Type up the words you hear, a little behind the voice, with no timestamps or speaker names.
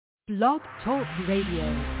Blog Talk Radio.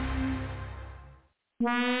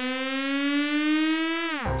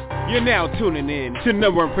 You're now tuning in to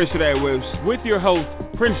number one Prince of Airwaves with your host,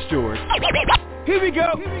 Prince George. Here we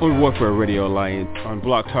go on Warfare Radio Alliance on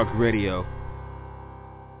Blog Talk Radio.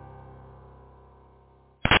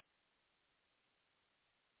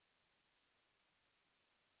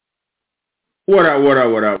 What up,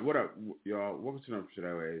 y'all? Welcome to number Prince of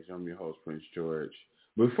Airwaves. I'm your host, Prince George.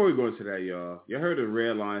 Before we go into that, y'all heard the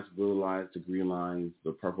red lines, the blue lines, the green lines,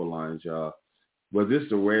 the purple lines, y'all. But this is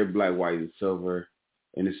the red, black, white, and silver.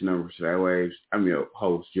 And this is number Prince of Airwaves. I'm your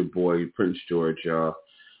host, your boy, Prince George, y'all.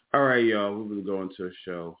 All right, y'all, we're going to go into a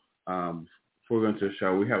show. Before we go into the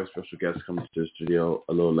show, we have a special guest coming to the studio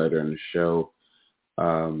a little later in the show.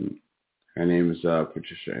 Her name is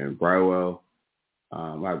Patricia A. Bridewell.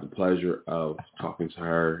 I have the pleasure of talking to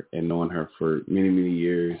her and knowing her for many, many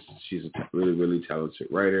years. She's a really, really talented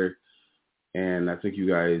writer. And I think you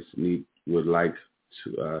guys would like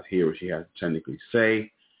to hear what she has to technically say.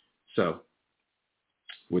 So,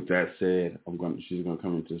 with that said, she's going to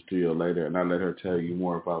come into the studio later, and I'll let her tell you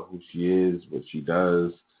more about who she is, what she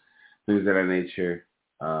does, things of that nature,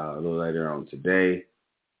 a little later on today.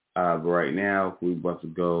 But right now, we're about to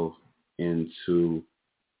go into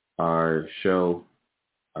our show.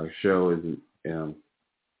 Our show is,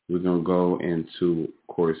 we're going to go into, of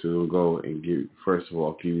course, we're going to go and give you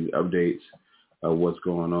the updates of what's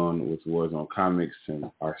going on with Warzone Comics and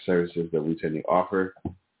our services that we tend to offer.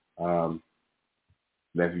 That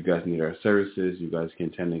if you guys need our services, you guys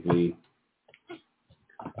can technically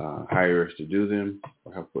hire us to do them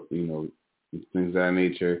or help, things of that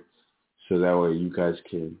nature. So that way you guys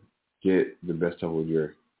can get the best of what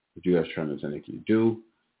you guys trying to technically do.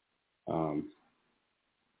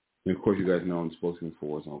 And of course, you guys know I'm the spokesman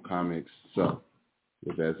for Warzone Comics. So,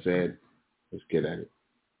 with that said, let's get at it.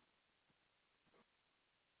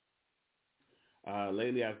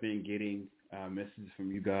 Lately, I've been getting messages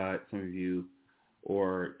from you guys, some of you,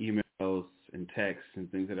 or emails and texts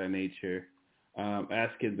and things of that nature,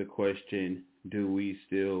 asking the question, do we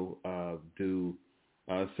still do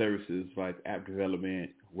services like app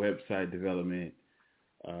development, website development,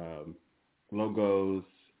 logos,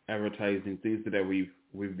 advertising, things that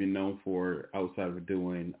we've been known for outside of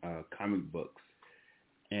doing comic books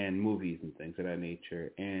and movies and things of that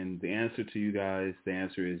nature. And the answer to you guys, the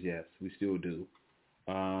answer is yes, we still do.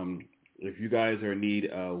 If you guys are in need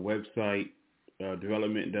of website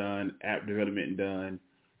development done, app development done,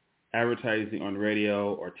 advertising on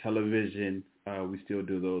radio or television, we still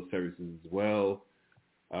do those services as well.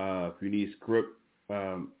 If you need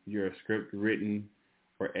your script written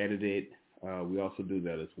or edited, we also do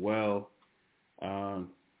that as well.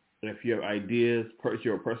 If you have ideas,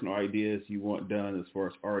 your personal ideas you want done as far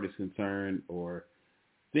as art is concerned, or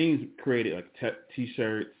things created like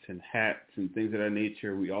t-shirts and hats and things of that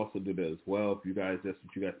nature, we also do that as well. If you guys, that's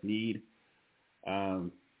what you guys need.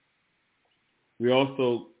 We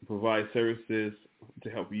also provide services to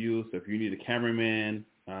help you. So if you need a cameraman,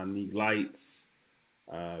 need lights,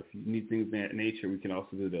 if you need things of that nature, we can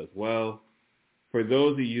also do that as well. For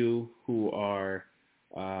those of you who are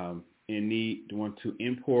in need, want to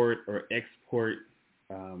import or export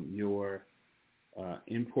your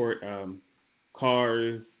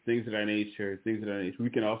cars, things of that nature, we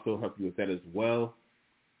can also help you with that as well.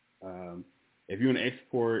 If you want to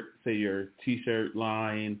export, say, your t-shirt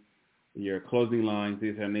line, your clothing line,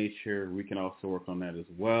 things of that nature, we can also work on that as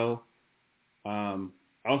well.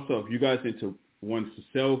 Also, if you guys want to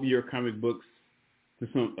sell your comic books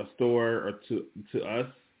to a store or to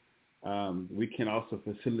us, we can also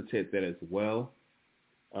facilitate that as well.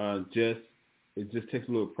 It just takes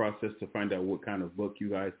a little process to find out what kind of book you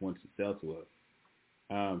guys want to sell to us.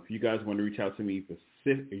 If you guys want to reach out to me,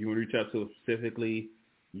 specifically,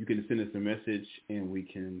 you can send us a message and we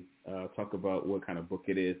can talk about what kind of book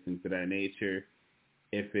it is, things of that nature,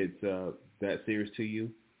 if it's that serious to you.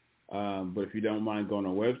 But if you don't mind going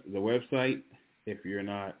on the website, if you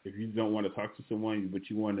don't want to talk to someone, but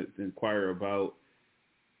you want to inquire about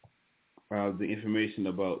the information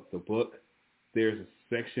about the book, there's a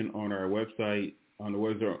section on our website, on the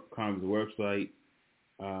Warzone Comics website.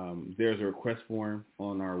 There's a request form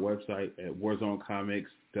on our website at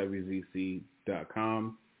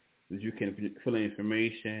warzonecomicswzc.com that you can fill in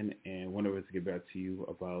information, and one of us get back to you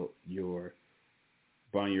about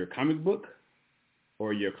buying your comic book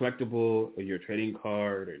or your collectible or your trading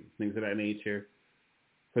card and things of that nature.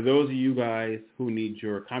 For those of you guys who need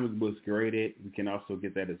your comic books graded, we can also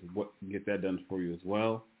get that done for you as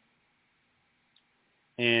well.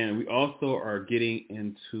 And we also are getting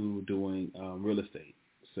into doing real estate.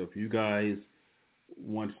 So if you guys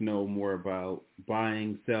want to know more about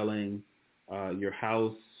buying, selling your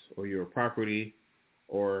house or your property,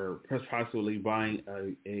 or possibly buying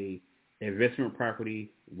a investment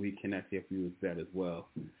property, we can actually help you with that as well.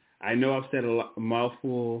 I know I've said a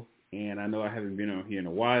mouthful, and I know I haven't been on here in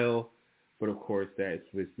a while, but of course that's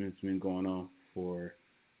what's been going on for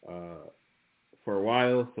a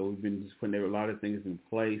while. So we've been just putting a lot of things in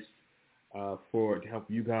place to help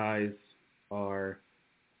you guys, our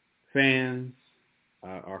fans,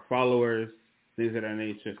 our followers, things of that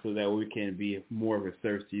nature, so that we can be more of a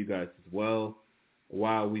service to you guys as well.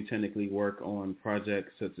 While we technically work on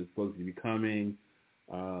projects such as Books Becoming,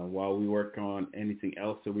 while we work on anything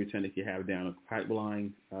else that we technically have down the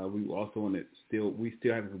pipeline, we also want to we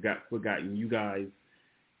still haven't forgotten you guys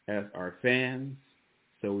as our fans.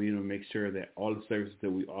 So we want to make sure that all the services that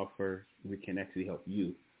we offer, we can actually help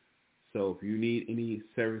you. So if you need any of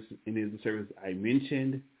the services I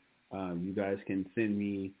mentioned, you guys can send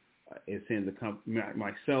me, send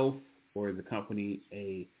myself or the company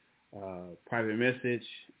a private message,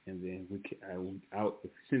 and then if you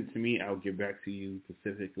send it to me, I'll get back to you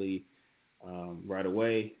specifically right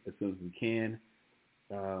away as soon as we can.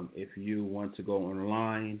 If you want to go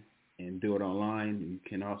online and do it online, you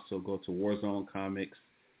can also go to Warzone Comics,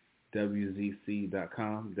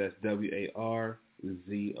 WZC.com. That's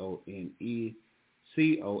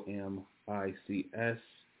WARZONECOMICS.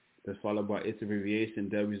 That's followed by its abbreviation,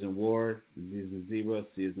 W's in War, Z's in Zebra,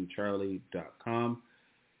 C's in Charlie.com.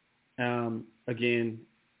 Again,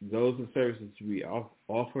 those are services we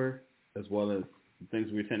offer, as well as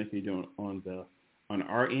things we're technically doing on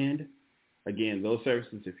our end. Again, those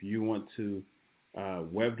services, if you want to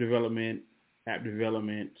web development, app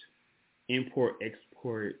development, import,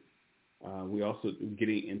 export, we also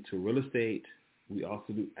getting into real estate. We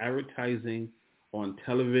also do advertising on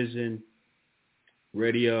television,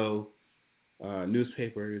 radio,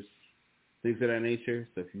 newspapers, things of that nature.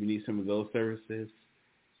 So if you need some of those services,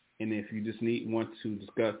 and if you just want to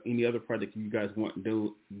discuss any other project you guys want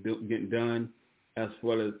getting done, as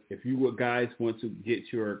well as if you guys want to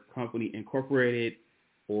get your company incorporated,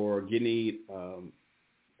 or need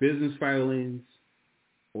business filings,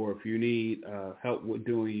 or if you need help with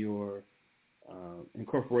doing your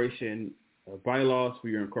incorporation bylaws for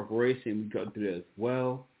your incorporation, we got to do that as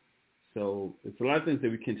well. So it's a lot of things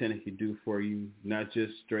that we can technically do for you, not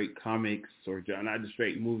just straight comics or not just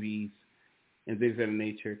straight movies and things of that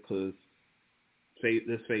nature, because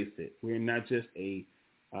let's face it, we're not just a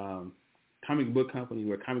comic book company,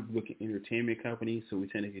 we're a comic book entertainment company, so we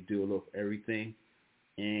tend to do a little of everything,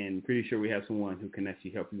 and pretty sure we have someone who can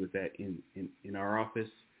actually help you with that in our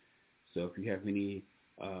office. So if you have any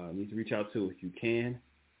need to reach out to us, you can.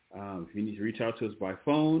 If you need to reach out to us by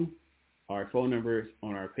phone, our phone number is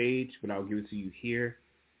on our page, but I'll give it to you here.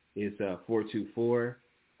 It's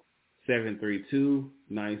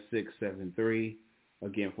 424-732-9673.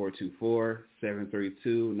 Again,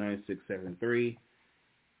 424-732-9673.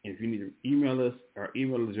 And if you need to email us, our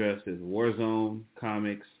email address is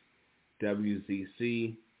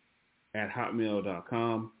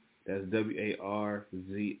warzonecomicswzc@hotmail.com. That's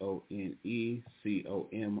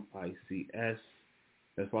WARZONECOMICS.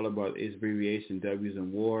 That's followed by its abbreviation, W's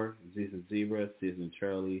in War, Z's in Zebra, C's in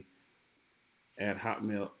Charlie,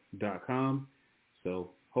 @hotmail.com.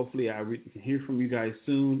 So hopefully I can hear from you guys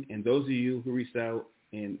soon. And those of you who reached out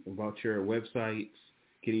and about your websites,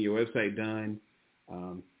 getting your website done,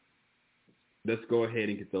 let's go ahead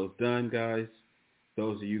and get those done, guys.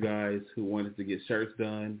 Those of you guys who wanted to get shirts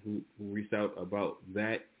done, who reached out about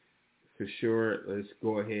that, for sure, let's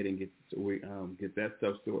go ahead and get that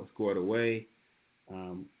stuff squared away.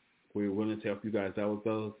 We're willing to help you guys out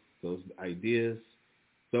with those ideas.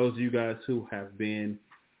 Those of you guys who have been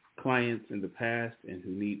clients in the past and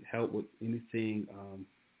who need help with anything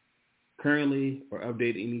currently, or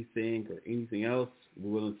update anything or anything else,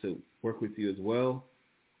 we're willing to work with you as well.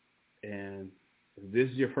 And if this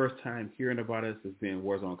is your first time hearing about us, it's been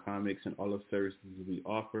Warzone Comics and all the services we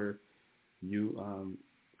offer. You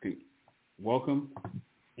welcome,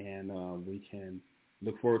 and we can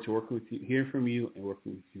look forward to working with you, hearing from you, and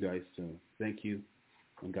working with you guys soon. Thank you,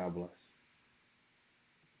 and God bless.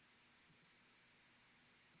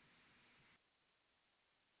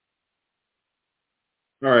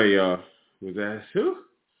 All right, y'all. With that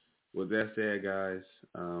said, guys,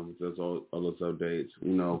 there's all those updates.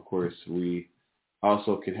 Of course, we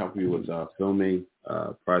also can help you with filming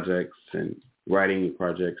projects and writing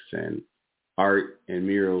projects and art and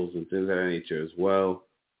murals and things of that nature as well.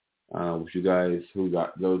 With you guys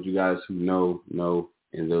those you guys who know,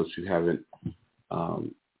 and those who haven't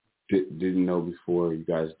didn't know before, you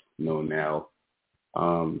guys know now.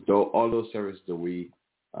 Though all those services that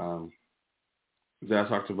that I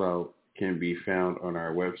talked about can be found on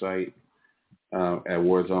our website at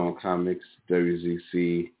Warzone Comics,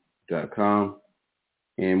 WZC.com.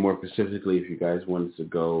 And more specifically, if you guys wanted to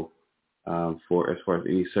go for as far as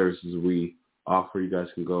any services we offer, you guys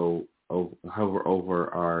can go hover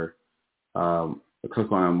over our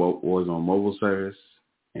click on our Warzone mobile service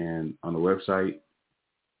and on the website,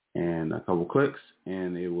 and a couple clicks,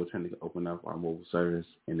 and it will technically open up our mobile service,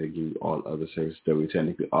 and it'll give you all other services that we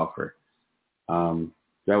technically offer.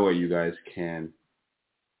 That way you guys can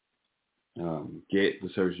get the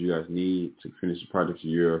service you guys need to finish the project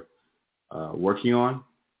you're working on.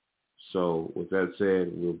 So with that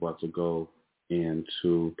said, we're about to go and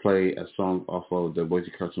to play a song off of the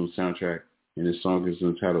Boise Cartoon soundtrack, and this song is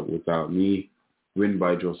entitled Without Me, written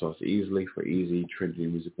by Joe Sauce Easley for Easy Trinity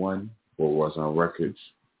Music 1 for Warzone Records.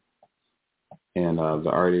 And the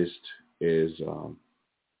artist is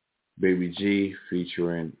Baby G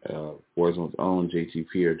featuring Warzone's own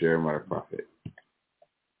JTP or Jeremiah Prophet.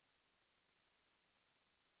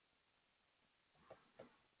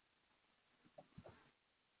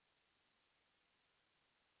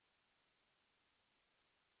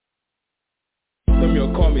 Some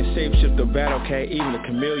y'all call me a shapeshifter, battle cat, even a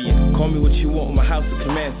chameleon. Call me what you want, my house is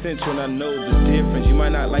command central, and I know the difference. You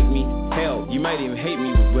might not like me, hell, you might even hate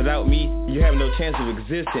me. Without me, you have no chance of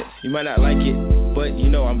existence. You might not like it, but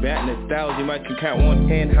you know I'm batting 1,000. You might can count one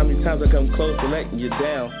hand how many times I come close to letting you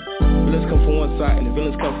down. Villains come from one side and the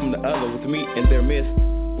villains come from the other. With me in their midst,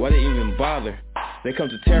 why they even bother? They come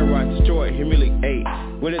to terrorize, destroy, humiliate.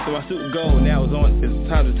 Where did my suit go? Now it's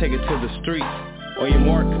time to take it to the streets. On your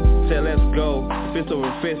mark, say let's go. Fist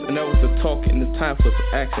over fist, and that was the talk, and it's time for some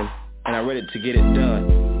action. And I'm ready to get it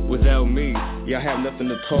done. Without me, y'all have nothing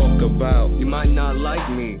to talk about. You might not like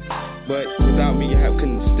me, but without me, y'all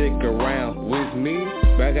couldn't stick around. With me,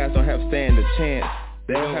 bad guys don't have stand a chance.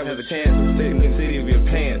 They don't have a chance to sit in the city of your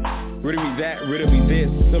pants. Rid of me that, rid of me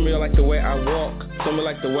this. Some of y'all like the way I walk, some of you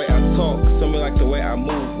like the way I talk, some of you like the way I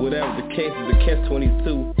move. Whatever the case is, a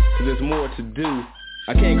catch-22, cause there's more to do.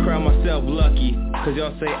 I can't crown myself lucky, cause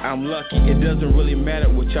y'all say I'm lucky. It doesn't really matter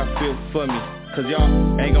what y'all feel for me, cause y'all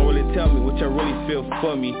ain't gonna really tell me what y'all really feel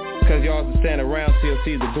for me. Cause y'all can stand around till y'all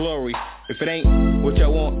see the glory. If it ain't what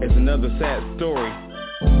y'all want, it's another sad story.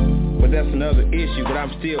 But that's another issue, but I'm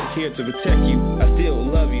still here to protect you. I still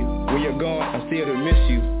love you. When you're gone, I'm still to miss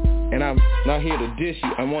you. And I'm not here to dish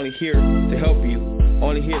you, I'm only here to help you.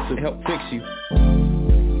 Only here to help fix you.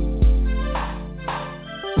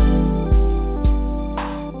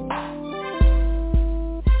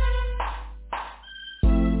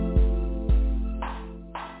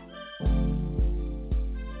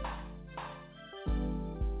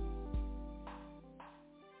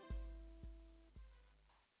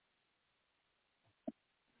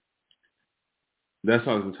 That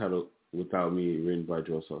song is entitled Without Me, written by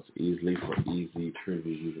Joe Sauce Easley for Easy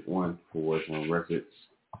Trinity Music 1 for Warzone Records.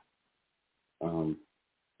 And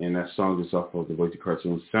that song is off of the Boise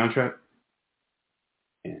Cartoon soundtrack.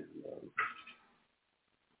 And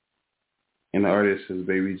the artist is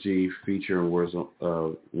Baby G featuring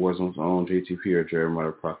Warzone's own JTP or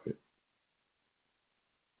Jeremiah Prophet.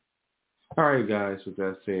 Alright guys, with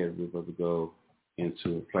that said, we're about to go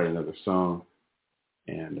into play another song.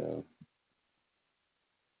 And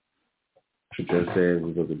with that said,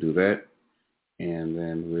 we're going to do that, and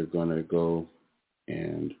then we're going to go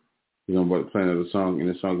and we're going to play another song, and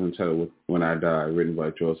the song is entitled When I Die, written by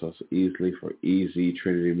Joe Sauce Easley for Easy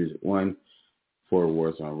Trinity Music 1 for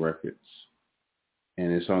Warzone Records.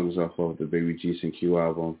 And the song is off of the Baby G Q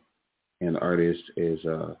album, and the artist is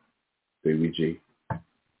Baby G.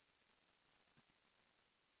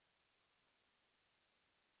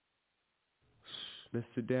 Let's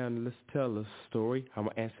sit down and let's tell a story. How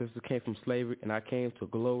my ancestors came from slavery and I came to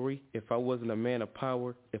glory. If I wasn't a man of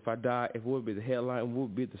power, if I died, if it would be the headline,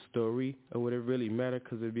 would be the story? Or would it really matter?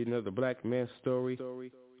 Cause it'd be another black man's story.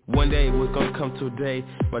 One day it was gonna come to a day.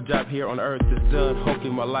 My job here on earth is done. Hopefully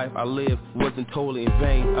my life I live wasn't totally in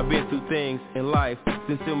vain. I've been through things in life,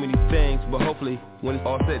 seen so many things, but hopefully when it's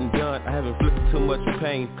all said and done, I haven't inflicted too much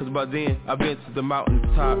pain. Cause by then I've been to the mountain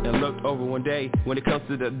top and looked over one day. When it comes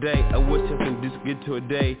to that day, I wish I can just get to a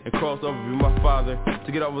day and cross over with my father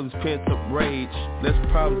to get over this pent up rage. Less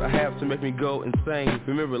problems I have to make me go insane.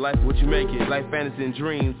 Remember, life is what you make it, life fantasy and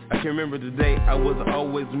dreams. I can remember the day I wasn't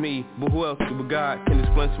always me, but who else but God can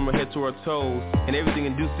explain dressed from my head to her toes, and everything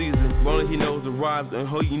in due season. But only he knows the rhymes and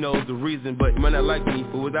who he knows the reason. But you might not like me,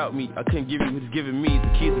 but without me, I couldn't give you what he's giving me.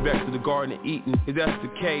 The keys are back to the garden of Eden. If that's the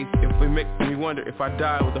case, if it makes me wonder if I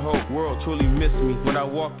die, would the whole world truly miss me? When I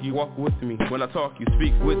walk, you walk with me. When I talk, you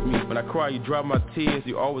speak with me. When I cry, you dry my tears.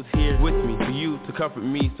 You're always here with me. For you to comfort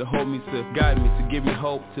me, to hold me, to guide me, to give me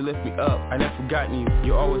hope, to lift me up. I never forgotten you.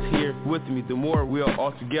 You're always here with me. The more we are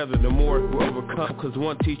all together, the more we'll overcome. Cause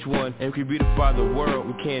one teach one, and if we beautify the world,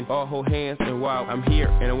 we can all hold hands. And while I'm here,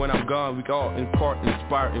 and when I'm gone, we can all impart,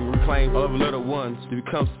 inspire, and reclaim all of the little ones to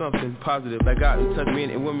become something positive. Like God and touch men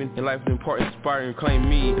and women in life, impart, inspire, and claim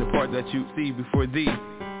me, the part that you see before thee.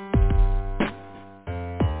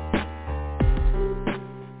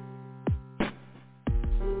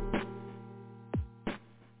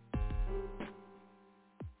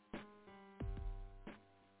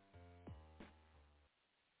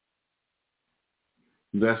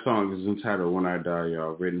 That song is entitled When I Die,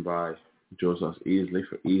 y'all, written by Joseph Easley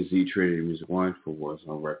for EZ Trinity Music 1 for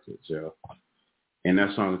Warzone Records, y'all. And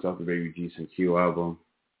that song is off the Baby G's and Q album.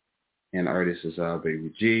 And the artist is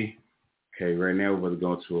Baby G. Okay, right now we're going to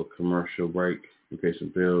go into a commercial break and pay some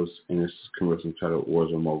bills. And this commercial entitled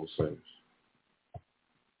Warzone Mobile Service.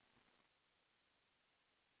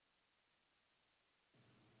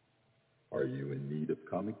 Are you in need of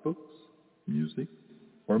comic books, music,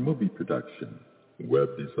 or movie production? Web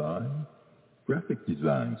design, graphic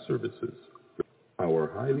design services.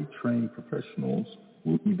 Our highly trained professionals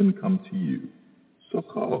will even come to you. So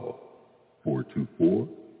call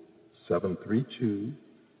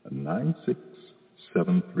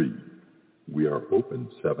 424-732-9673. We are open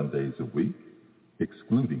 7 days a week,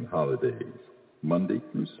 excluding holidays, Monday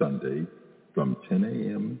through Sunday from 10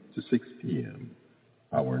 a.m. to 6 p.m.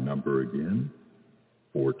 Our number again,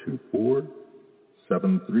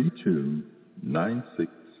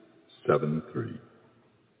 424-732-9673.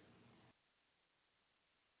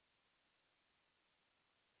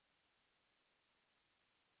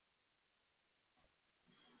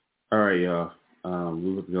 All right, y'all.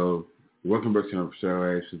 We would go. Welcome back to Number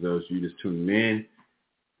Airwaves. For those of you just tuning in,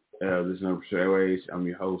 this is Number Airwaves. I'm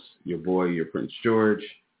your host, your boy, your Prince George.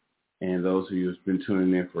 And those of you who've been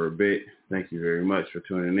tuning in for a bit, thank you very much for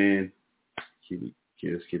tuning in.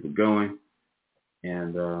 Just keep it going.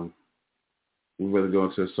 And we're going to go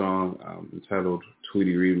into a song entitled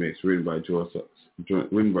Tweety Remix, written by Joseph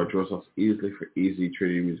Easley for EZ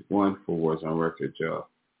Trinity Music 1 for Warzone Records, y'all.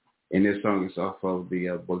 And this song is off of the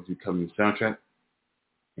Bugsy Cummings soundtrack.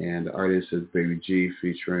 And the artist is Baby G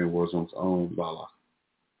featuring Warzone's own Lala.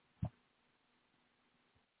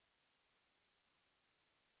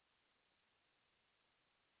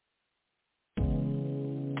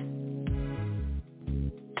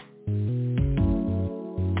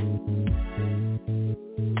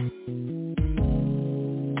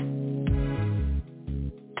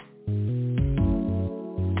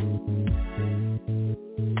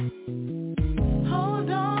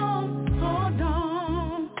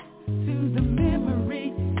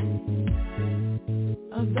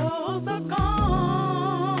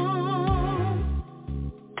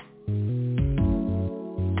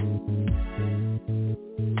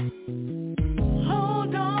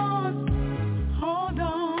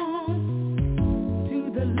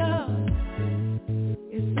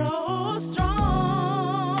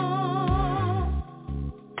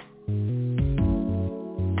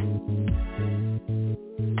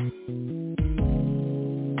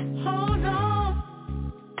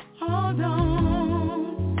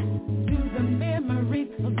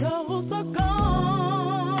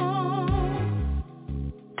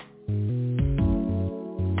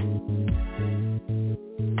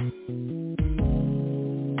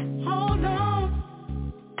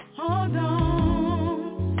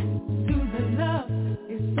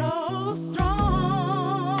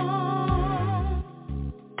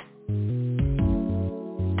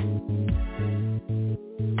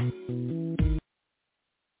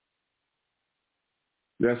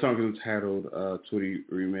 That song is entitled Tweety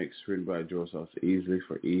Remix, written by Joseph Easley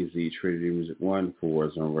for EZ Trinity Music 1 for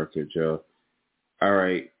Warzone Records, y'all. All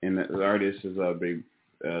right, and the artist is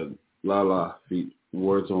Lala,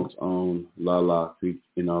 Warzone's own Lala,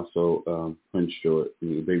 and also Prince George,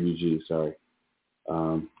 Baby G, sorry.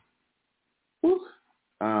 All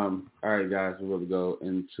right, guys, we're going to go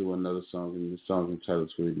into another song, and the song is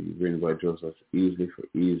entitled Tweety, written by Joseph Easley for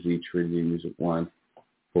EZ Trinity Music 1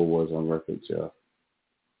 for Warzone Records, y'all.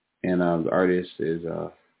 And the artist is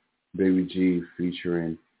Baby G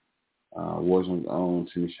featuring Warzone's own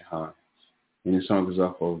Tanisha Hines. And the song is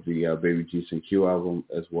off of the Baby G and Q album,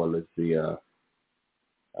 as well as the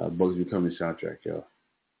Bugsy Cummings soundtrack, y'all.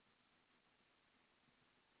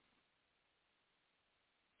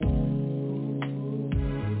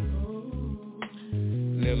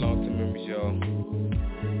 y'all.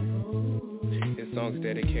 This song's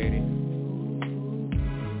dedicated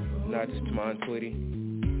not just to my Aunt Tweety.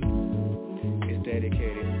 It's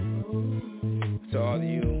dedicated to all of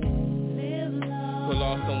you who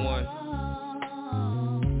lost someone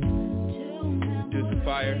due to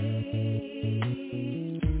fire,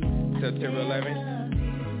 September 11th,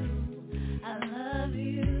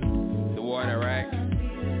 the war in Iraq,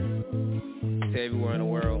 to everywhere in the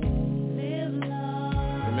world.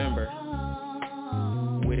 Remember,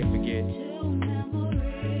 we didn't forget.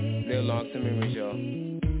 Live long to memories, y'all.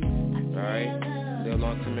 Alright? Live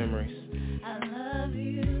long to memories.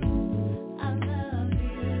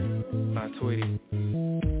 Aunt Tweety,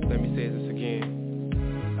 let me say this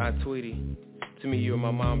again. Aunt Tweety, to me you're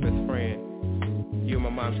my mom's best friend. You're my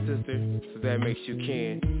mom's sister, so that makes you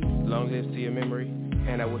kin. Long live to your memory,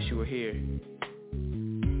 and I wish you were here.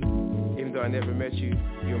 Even though I never met you,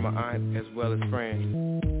 you're my aunt as well as friend.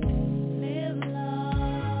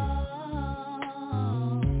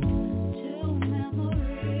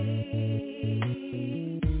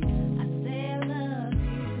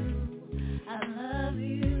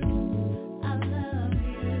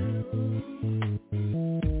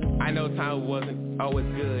 Time wasn't always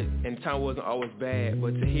good and time wasn't always bad,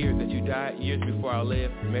 but to hear that you died years before I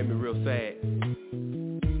lived made me real sad.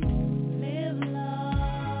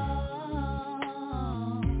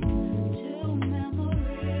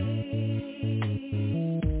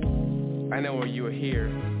 I know when you were here,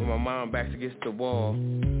 when my mom backed against the wall,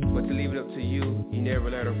 but to leave it up to you, you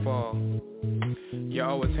never let her fall. You're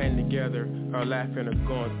always hanging together, or laughing or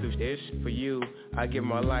going through ish. For you, I give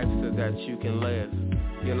my life so that you can live.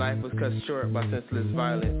 Your life was cut short by senseless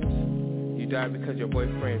violence. You died because your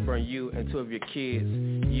boyfriend burned you and two of your kids.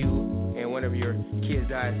 You and one of your kids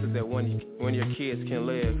died so that one of your kids can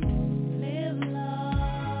live.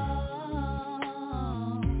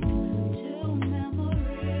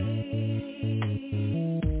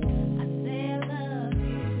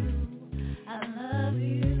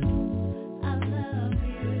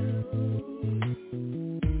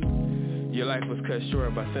 Your life was cut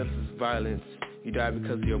short by senseless violence. You died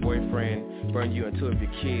because your boyfriend burned you and two of your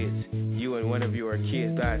kids. You and one of your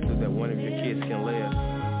kids died so that one of your kids can live.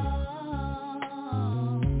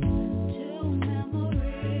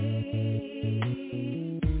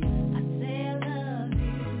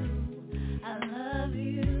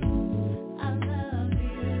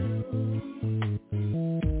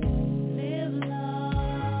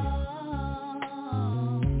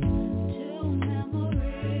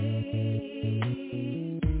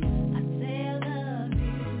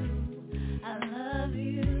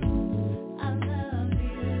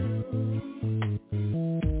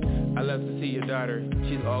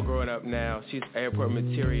 She's all grown up now. She's airport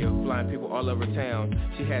material, flying people all over town.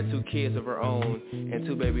 She had 2 kids of her own and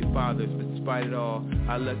 2 baby fathers. But despite it all,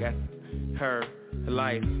 I look at her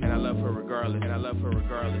life and I love her regardless. And I love her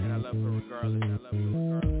regardless. And I love her regardless. And I love her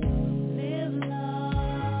regardless.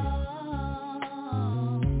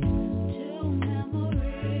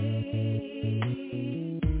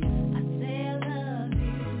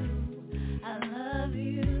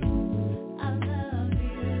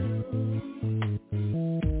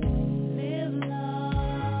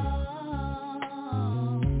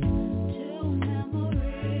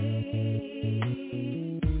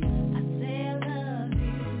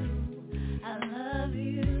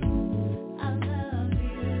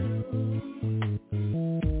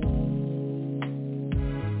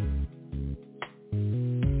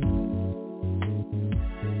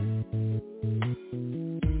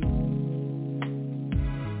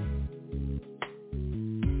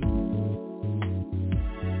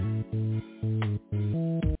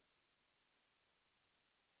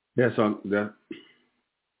 That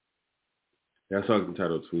song's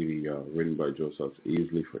entitled Tweety, written by Joseph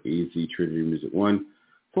Easley for Easy Trinity Music 1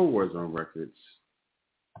 for Warzone Records.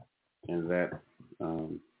 And that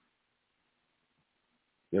song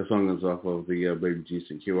is off of the Baby G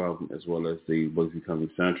CQ album as well as the Bugsy Becoming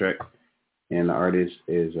soundtrack. And the artist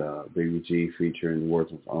is Baby G featuring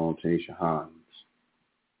Warzone's own Tanisha Hines.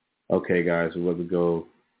 Okay, guys, we're going to go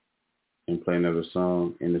and play another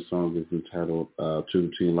song, and the song is entitled Two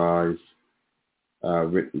Between Lies,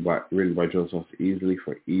 written by Joseph Easley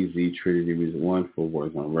for Easy Trinity Music 1 for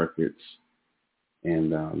Warzone Records.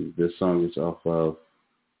 And this song is off of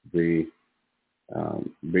the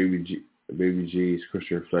Baby G's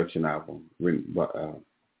Christian Reflection album, written by,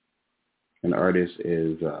 and the artist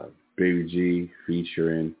is Baby G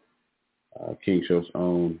featuring King Show's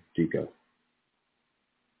own Dico.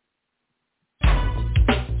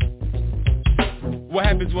 What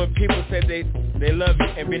happens when people say they love you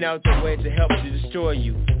and been out their way to help to destroy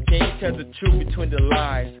you? Can you tell the truth between the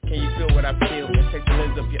lies? Can you feel what I feel and take the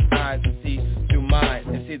lens of your eyes and see through mine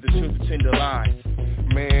and see the truth between the lies?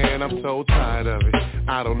 Man, I'm so tired of it.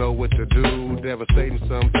 I don't know what to do. Devastating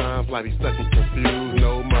sometimes, like be stuck and confused.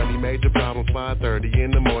 No money, major problems. 5:30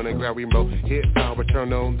 in the morning, grab remote, hit power,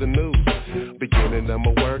 turn on the news. Beginning of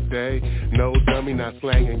my work day, no dummy, not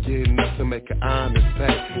slanging, getting up to make an honest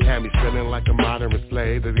pay. Had me feeling like a modern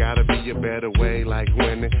slave. There's gotta be a better way, like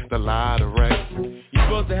winning the lottery. You're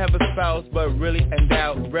supposed to have a spouse, but really in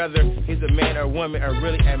doubt. Whether he's a man or woman or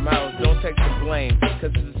really a mouse. Don't take the blame,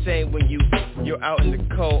 cause it's a shame when you're out in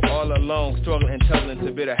the cold, all alone, struggling and tugging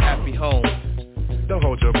to build a happy home. Don't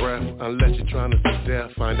hold your breath unless you're trying to see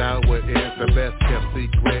death. Find out what is the best kept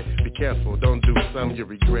secret. Be careful, don't do something you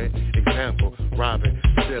regret. Example, robbing,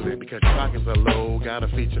 stealing, because your pockets are low. Gotta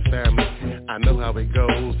feed your family. I know how it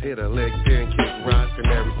goes. Hit a lick, then kick rocks, and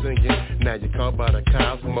every singing. Now you're caught by the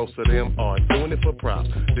cops. Most of them are doing it for props.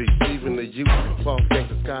 Deceiving the youth, false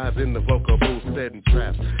gangster skies in the vocal booth, setting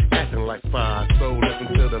traps, acting like spies. So listen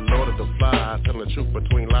to the Lord of the Flies, telling the truth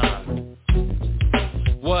between lies.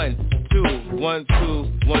 1, 2, 1, 2,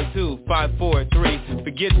 1, 2, 5, 4, 3.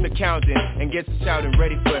 Forget the counting and get to shouting,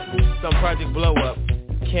 ready for some project blow up.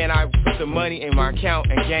 Can I put the money in my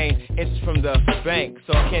account and gain interest from the bank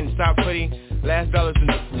so I can stop putting last dollars in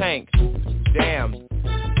the tank? Damn,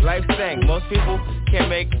 life stank. Most people can't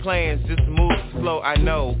make plans, just move slow. I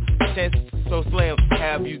know, chance so slim,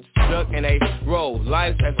 have you stuck in a row.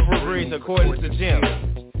 Life's as free according to Jim.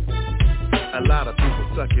 A lot of people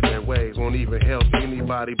stuck in their ways, won't even help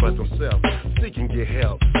anybody but themselves. Seek and get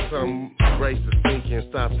help. Some race is thinking,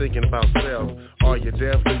 stop thinking about self. Are you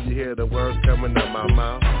deaf? Do you hear the words coming out my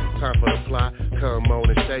mouth? Time for the plot, come on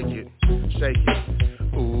and shake it, shake it.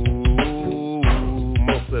 Ooh,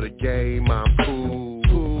 most of the game I'm cool.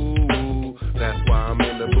 Ooh, that's why I'm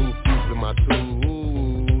in the booth using my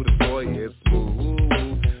tool. The boy is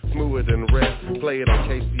smooth, smoother than the rest. Play it on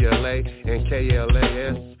KCLA and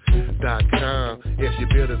KLAS.com. If you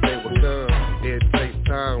build it, they will come. It takes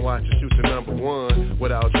time, watch you shoot the number one.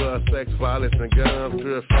 Without drugs, sex, violence, and guns.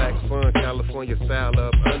 Pure facts, fun, California style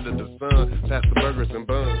up under the sun. Past the burgers and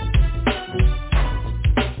buns.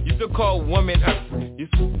 You still call woman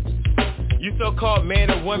you so-called man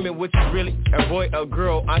or woman, which is really a boy or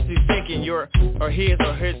girl. Auntie thinking you're or his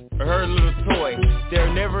or her little toy.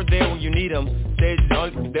 They're never there when you need them. They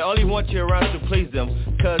only want you around to please them.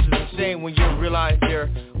 Cause it's a shame when you realize they're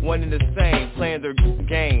one and the same, playing their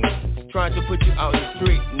game, trying to put you out in the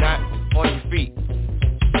street, not on your feet.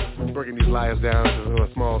 Breaking these liars down to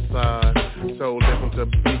a small size. So listen to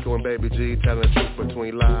Biko and Baby G, telling the truth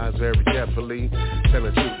between lies very carefully.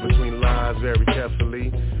 Telling the truth between lies very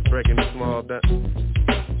carefully. Breaking the small down.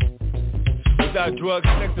 Without drugs,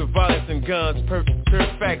 sex, and violence, and guns, pure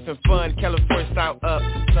facts and fun, California style up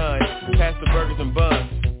the sun, past the burgers and buns.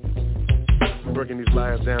 Breaking these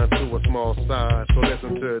lies down to a small size. So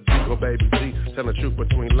listen to Biko, Baby G, telling the truth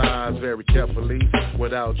between lies very carefully.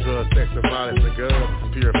 Without drugs, sex, and violence, and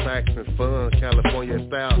guns, pure facts and fun, California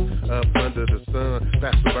style, up under the sun,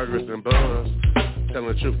 past the burgers and buns. Telling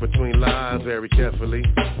the truth between lies very carefully.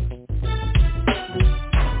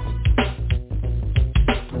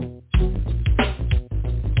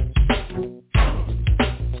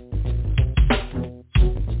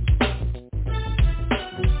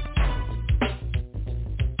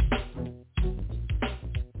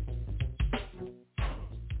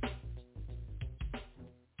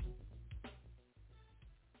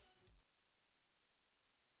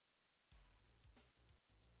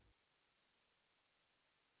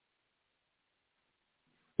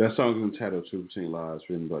 That song is entitled Truth Between Lies,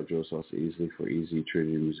 written by Joseph Easley for Easy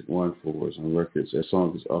Trinity Music 1 for Warzone Records. That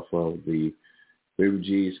song is off of the Baby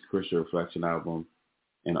G's Crystal Reflection album,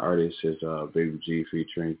 and the artist is Baby G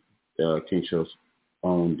featuring King Show's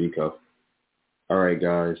own Biko. All right,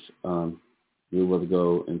 guys, we're going to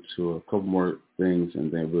go into a couple more things,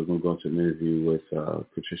 and then we're going to go into an interview with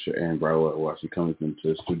Patricia A and Bridewell while she comes into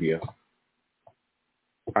the studio.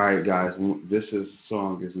 All right, guys, this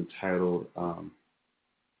song is entitled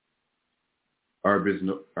Our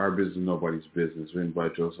Business, Nobody's Business, written by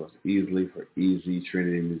Joseph Easley for Easy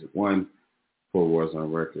Trinity Music 1 for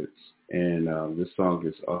Warzone Records. And this song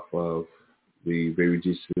is off of the Baby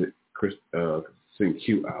G Sing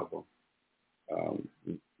Q album.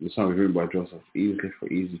 The song is written by Joseph Easley for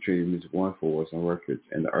Easy Trinity Music 1 for Warzone Records.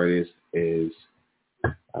 And the artist is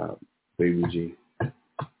Baby G.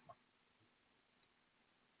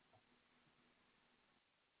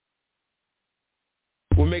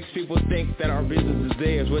 What makes people think that our business is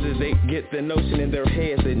theirs? Where did they get the notion in their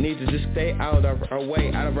heads? They need to just stay out of our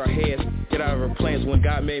way, out of our heads, get out of our plans. When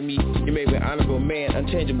God made me, He made me an honorable man,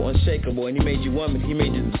 unchangeable, unshakable, and He made you woman, He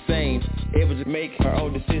made you the same, able to make our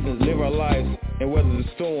own decisions, live our lives, and weather the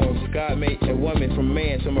storms. God made a woman from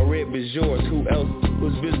man, so my rib is yours. Who else,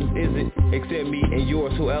 whose business is it except me and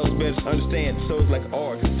yours? Who else better understand souls like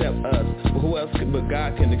ours except us? But who else but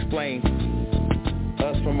God can explain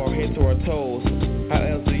us from our head to our toes? How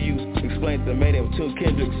else do you explain the mating of two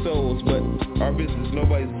kindred souls? But our business is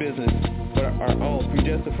nobody's business but our own,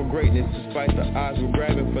 predestined for greatness. Despite the odds, we're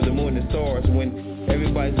grabbing for the moon and stars. When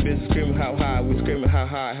everybody's business screaming how high, we're screaming how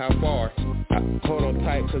high, how far. Hold on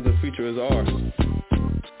tight, cause the future is ours.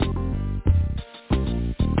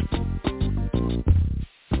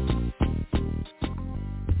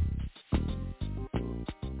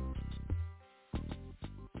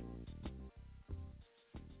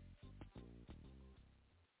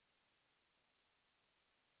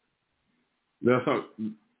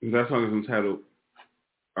 That song is entitled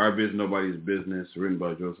Our Business, Nobody's Business, written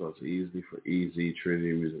by Joseph Easley for Easy,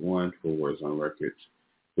 Trinity Music 1 for Warzone Records.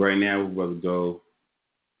 Right now, we're about to go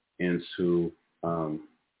into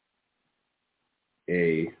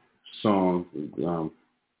a song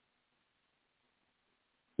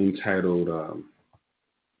entitled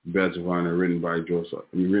Beds of Honor, written by Joseph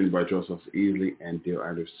Easley and Dale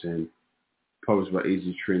Anderson, published by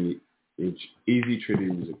Easy Trinity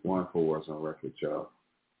Music 1 for Warzone Records, y'all.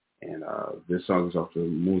 And this song is off the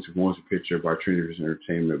Motion Picture by Trinity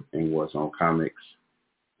Entertainment and Warzone Comics.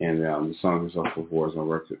 And the song is off of Warzone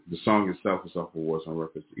Records. The song itself is off of Warzone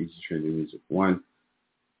Records, Easy Trinity Music 1.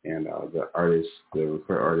 And the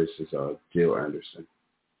recorded artist is Dale Anderson.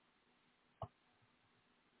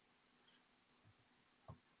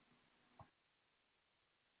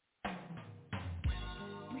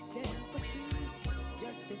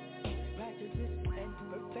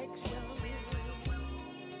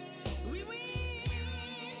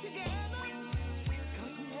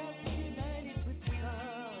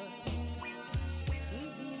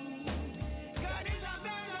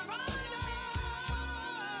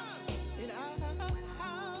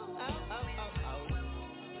 Oh,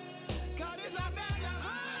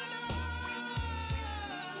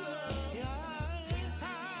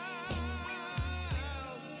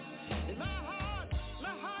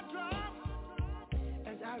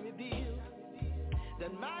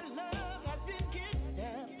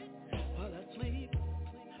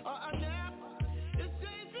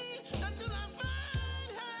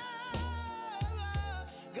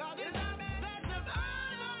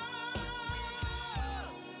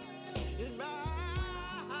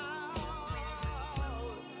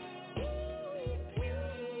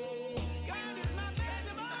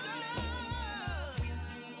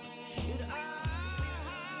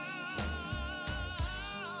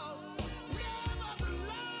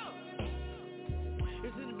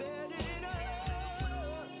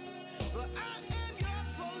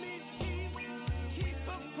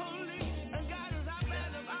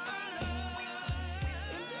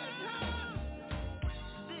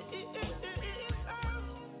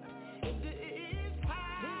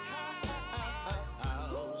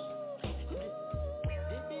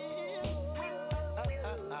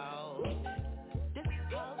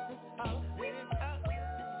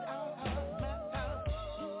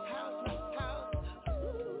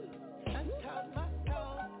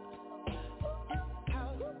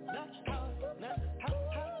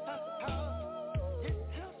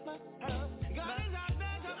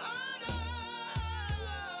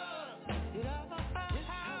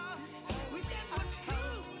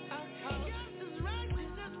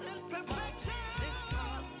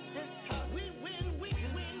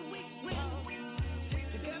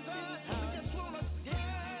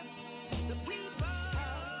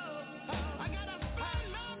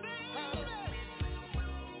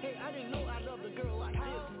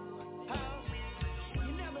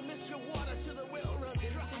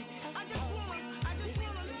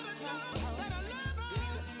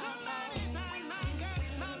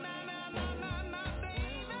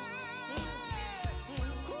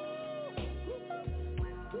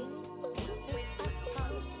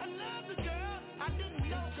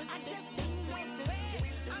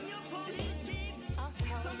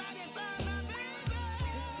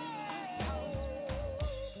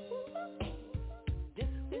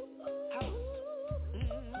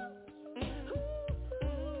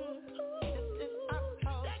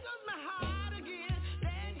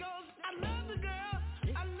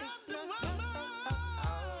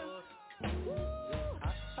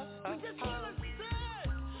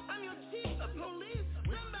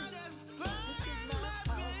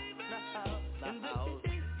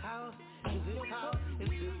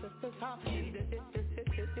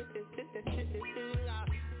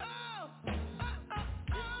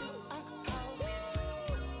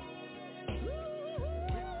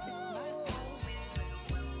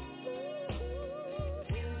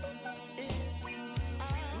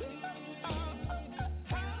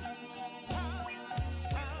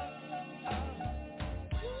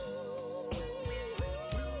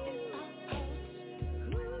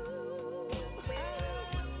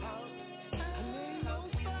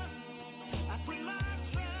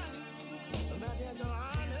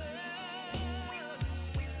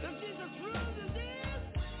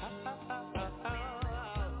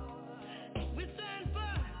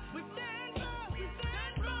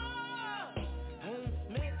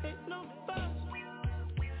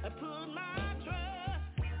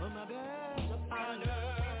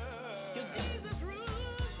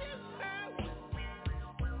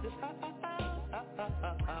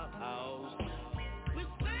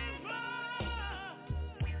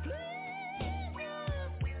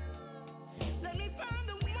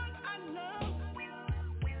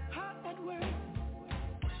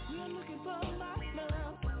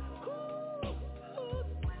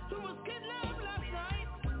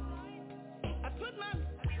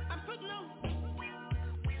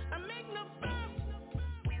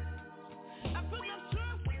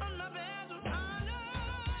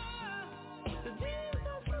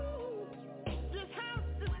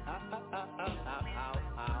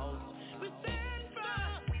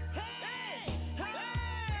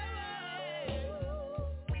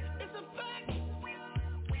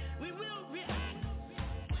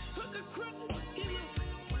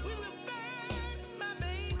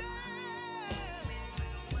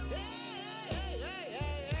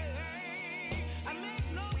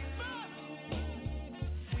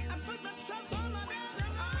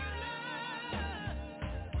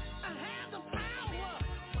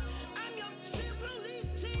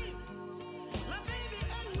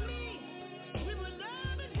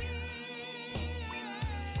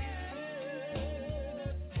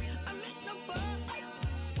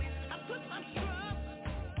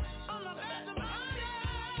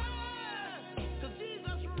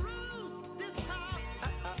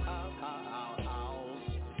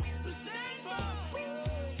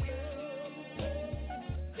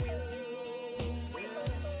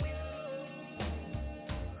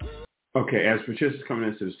 Okay, as Patricia's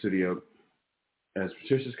coming to the studio,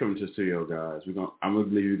 guys, I'm gonna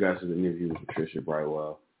leave you guys with an interview with Patricia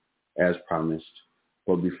Bridewell, as promised.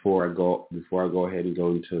 But before I go ahead and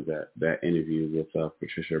go into that interview with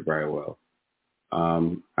Patricia Bridewell,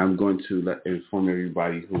 I'm going to inform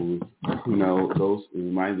everybody who know,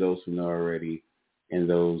 remind those who know already, and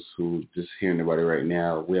those who just hearing about it right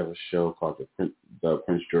now. We have a show called the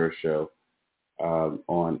Prince George Show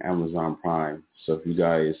on Amazon Prime. So if you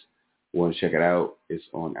guys want to check it out, it's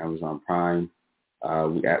on Amazon Prime.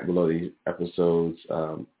 We add below these episodes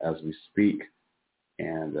as we speak,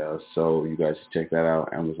 and so you guys should check that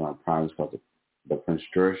out. Amazon Prime is called the Prince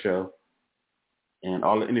George Show, and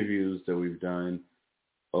all the interviews that we've done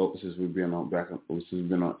since we've been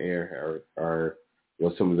on air are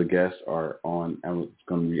some of the guests are on. It's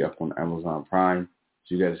going to be up on Amazon Prime,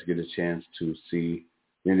 so you guys get a chance to see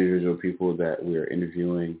the individual people that we are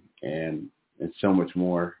interviewing and so much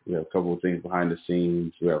more. We have a couple of things behind the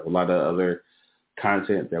scenes. We have a lot of other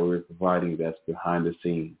content that we're providing that's behind the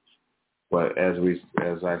scenes. But as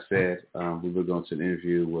I said, we were going to an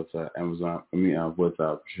interview with Patricia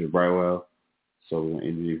Bridewell. So we're going to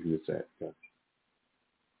interview with that. Yeah.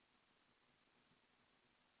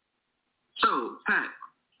 So, Pat,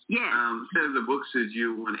 says the books that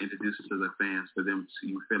you want to introduce to the fans for them so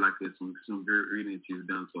you feel like there's some great reading that you've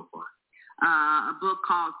done so far. A book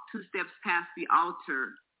called 2 Steps Past the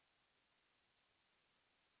Altar.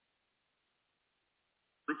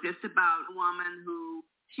 It's just about a woman who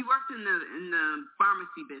she worked in the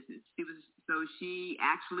pharmacy business. She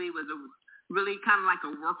actually was a really kind of like a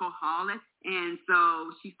workaholic, and so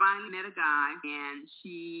she finally met a guy and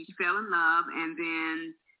she fell in love, and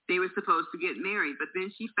then they were supposed to get married, but then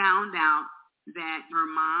she found out that her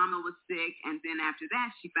mom was sick, and then after that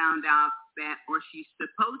she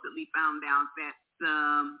supposedly found out that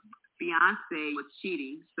the fiance was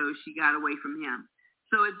cheating, so she got away from him.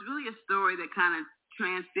 So it's really a story that kind of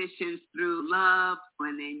transitions through love,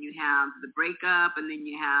 and then you have the breakup, and then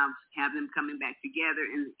you have them coming back together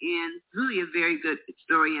in the end. It's really a very good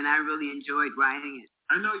story, and I really enjoyed writing it.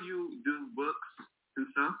 I know you do books and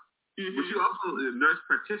stuff, but you're also a nurse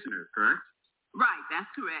practitioner, correct? Right, that's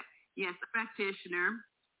correct. Yes, a practitioner,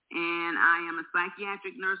 and I am a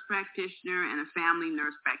psychiatric nurse practitioner and a family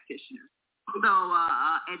nurse practitioner. So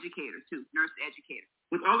educator too, nurse educator.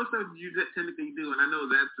 with all the stuff you technically do, and I know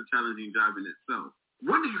that's a challenging job in itself,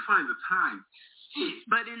 when do you find the time?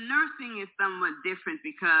 But in nursing, it's somewhat different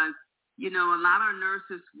because, you know, a lot of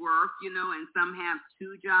nurses work, you know, and some have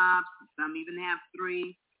 2 jobs, some even have 3.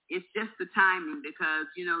 It's just the timing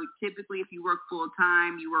because, you know, typically if you work full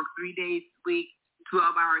time, you work 3 days a week,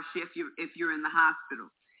 12-hour shift if you're in the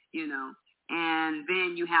hospital, you know, and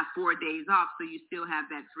then you have 4 days off, so you still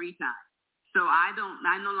have that free time. So I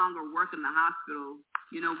no longer work in the hospital.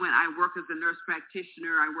 You know, when I work as a nurse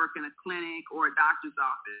practitioner, I work in a clinic or a doctor's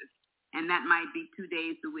office, and that might be 2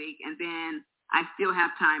 days a week, and then I still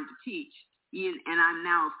have time to teach. And I'm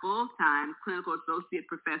now a full-time clinical associate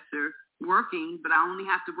professor working, but I only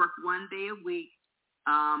have to work 1 day a week.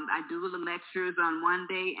 I do the lectures on one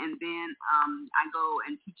day, and then I go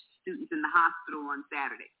and teach students in the hospital on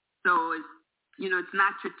Saturday. So it's, you know, it's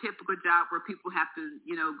not your typical job where people have to,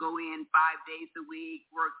 you know, go in 5 days a week,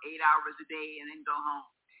 work 8 hours a day, and then go home.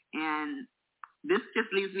 And this just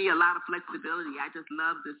leaves me a lot of flexibility. I just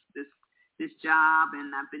love this job, and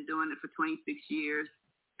I've been doing it for 26 years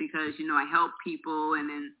because, you know, I help people, and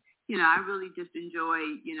then, you know, I really just enjoy,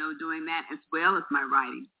 you know, doing that as well as my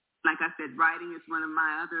writing. Like I said, writing is one of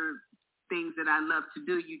my other things that I love to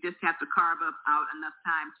do. You just have to carve out enough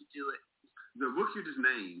time to do it. The book you just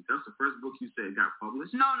named, that's the first book you said got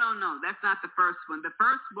published? No. That's not the first one. The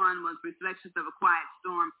first one was Reflections of a Quiet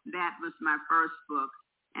Storm. That was my first book.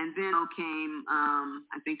 And then came,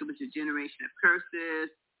 I think it was A Generation of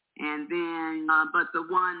Curses. And then, but the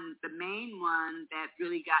main one that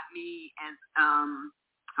really got me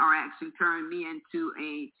or actually turned me into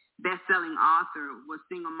a best-selling author was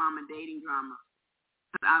Single Mama Dating Drama.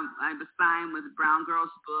 I was signed with Brown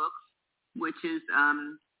Girls Books, which is,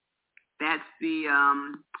 that's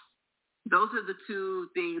those are the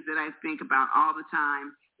 2 things that I think about all the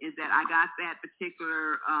time, is that I got that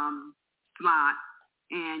particular slot,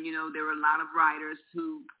 and, you know, there were a lot of writers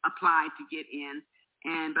who applied to get in,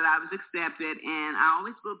 but I was accepted, and I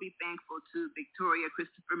always will be thankful to Victoria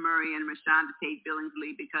Christopher Murray and Rashonda Tate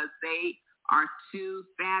Billingsley because they are 2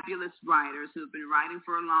 fabulous writers who have been writing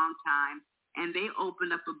for a long time, and they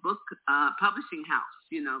opened up a book publishing house,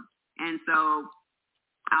 you know, and so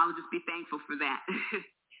I'll just be thankful for that.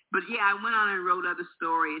 But yeah, I went on and wrote other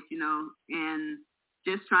stories, you know, and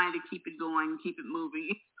just trying to keep it going, keep it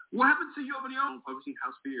moving. What happened to you opening your own publishing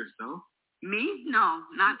house for yourself? Me? No,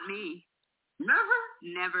 not me. Never?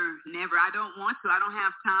 Never. I don't want to. I don't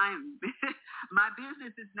have time. My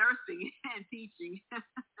business is nursing and teaching.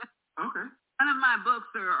 Okay. None of my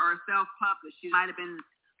books are self-published. It might have been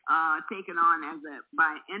taken on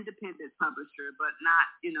by an independent publisher, but not,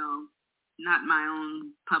 you know, not my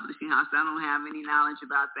own publishing house. I don't have any knowledge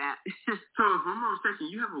about that. So if I'm not mistaken,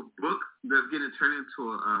 you have a book that's getting turned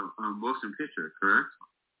into a motion picture, correct?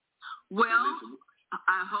 Well,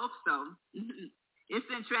 I hope so. It's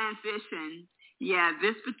in transition. Yeah,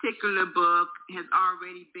 this particular book has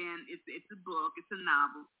already been, it's a book, it's a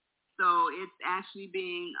novel. So it's actually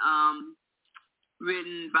being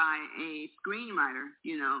written by a screenwriter,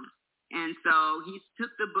 you know. And so he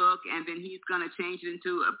took the book, and then he's going to change it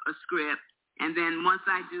into a script. And then once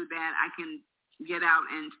I do that, I can get out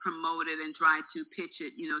and promote it and try to pitch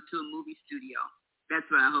it, you know, to a movie studio. That's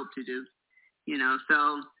what I hope to do, you know.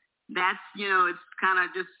 So that's, you know, it's kind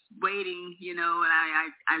of just waiting, you know, and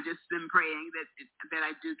I've just been praying that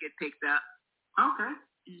I do get picked up. Okay.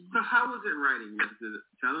 So how was it writing? Is it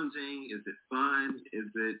challenging? Is it fun?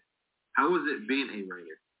 How was it being a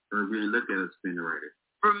writer, or being looked at as being a writer?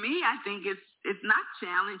 For me, I think it's not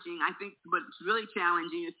challenging. I think what's really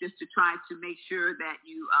challenging is just to try to make sure that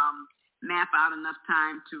you map out enough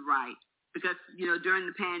time to write. Because, you know, during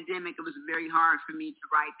the pandemic, it was very hard for me to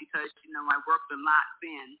write because, you know, I worked a lot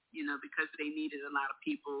then, you know, because they needed a lot of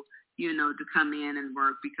people, you know, to come in and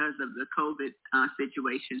work because of the COVID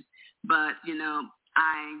situation. But, you know,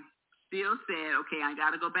 I still said, okay, I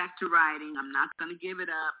got to go back to writing. I'm not going to give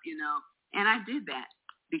it up, you know, and I did that.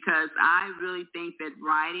 Because I really think that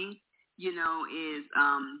writing, you know, is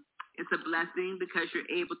it's a blessing because you're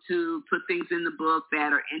able to put things in the book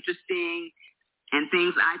that are interesting, and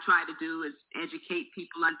things I try to do is educate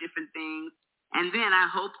people on different things. And then I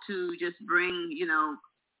hope to just bring, you know,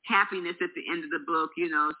 happiness at the end of the book, you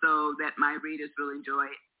know, so that my readers will enjoy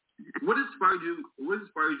it. What inspired you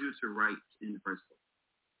to write in the first place?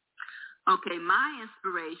 Okay, my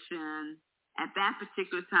inspiration at that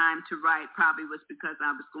particular time to write probably was because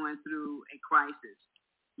I was going through a crisis.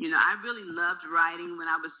 You know, I really loved writing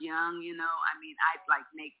when I was young, you know. I mean, I'd like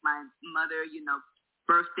make my mother, you know,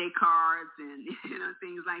 birthday cards and,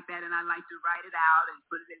 things like that. And I like to write it out and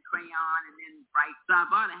put it in crayon and then write. So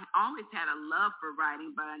I've always had a love for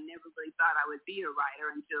writing, but I never really thought I would be a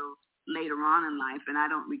writer until later on in life, and I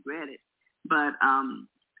don't regret it. But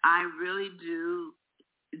I really do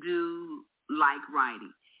like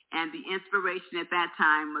writing. And the inspiration at that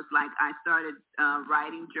time was like I started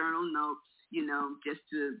writing journal notes, just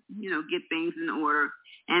to, get things in order.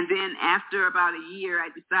 And then after about a year, I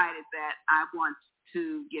decided that I want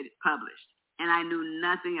to get it published. And I knew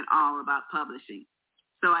nothing at all about publishing.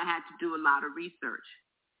 So I had to do a lot of research.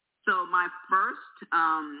 So my first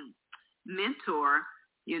mentor,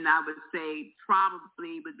 I would say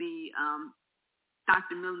probably would be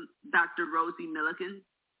Dr. Rosie Milligan,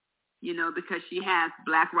 because she has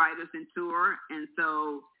Black Writers in Tour. And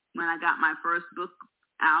so when I got my first book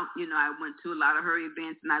out, I went to a lot of her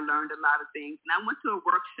events and I learned a lot of things. And I went to a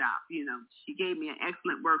workshop, she gave me an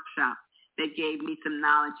excellent workshop that gave me some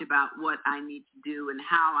knowledge about what I need to do and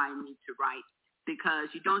how I need to write. Because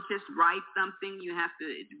you don't just write something,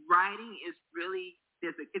 writing is really,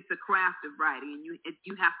 it's a craft of writing, and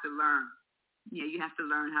you have to learn. Yeah, you have to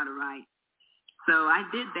learn how to write. So I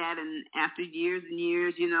did that, and after years and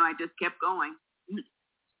years, I just kept going.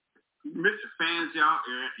 Fans,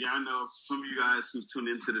 y'all know some of you guys who tune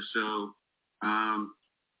into the show,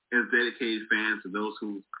 as dedicated fans, of those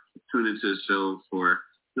who tune into the show for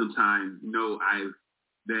some time, know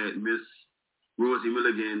that Miss Rosie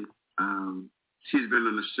Milligan, she's been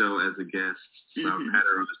on the show as a guest. So I've had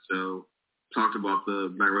her on the show, talked about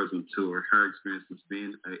the Black Rose Tour, her experience as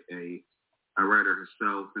being a writer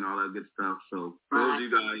herself and all that good stuff. So those of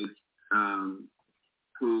you guys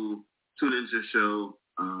who tune into the show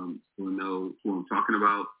will know who I'm talking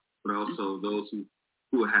about, but also those who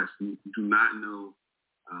do not know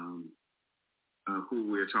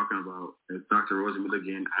who we're talking about is Dr. Rosie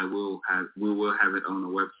Milligan. We will have it on the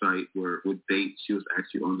website with dates she was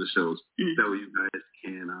actually on the shows. So you guys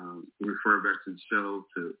can refer back to the show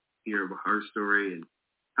to hear about her story and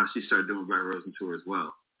how she started doing Black Rose Tour as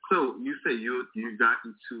well. So you say you got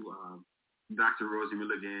into Dr. Rosie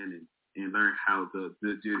Milligan and learned how to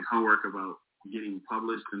do homework about getting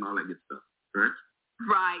published and all that good stuff, correct?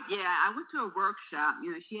 Right, yeah. I went to a workshop.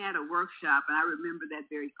 She had a workshop, and I remember that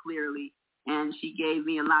very clearly. And she gave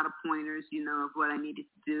me a lot of pointers, of what I needed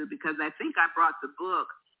to do, because I think I brought the book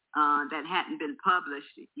that hadn't been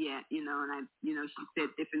published yet, and she said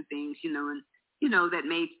different things, and, that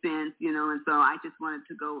made sense, and so I just wanted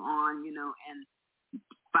to go on, and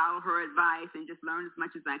follow her advice and just learn as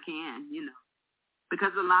much as I can,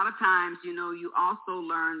 because a lot of times, you also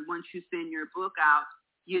learn once you send your book out,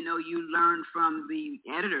 you learn from the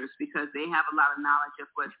editors because they have a lot of knowledge of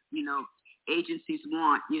what, agencies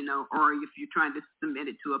want, or if you're trying to submit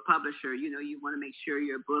it to a publisher, you want to make sure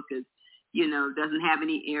your book is, doesn't have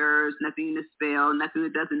any errors, nothing to spell, nothing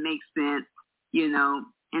that doesn't make sense,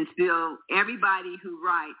 and still everybody who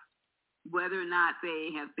writes, whether or not they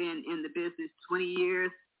have been in the business 20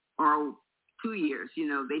 years or 2 years,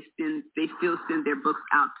 they still send their books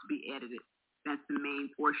out to be edited. That's the main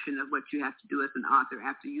portion of what you have to do as an author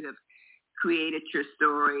after you have created your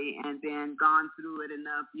story and then gone through it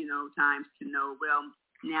enough, times to know, well,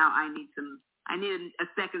 now I need a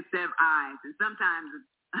second set of eyes, and sometimes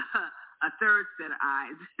a third set of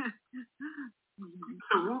eyes.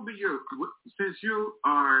 So what will be since you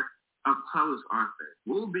are a published author,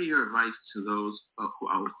 what will be your advice to those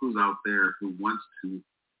who's out there who wants to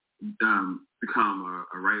become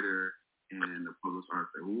a writer and a published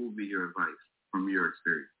author? What will be your advice from your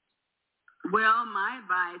experience? Well, my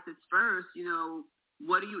advice is first,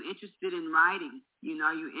 what are you interested in writing?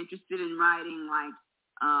 Are you interested in writing like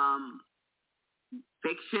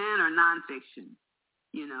fiction or nonfiction?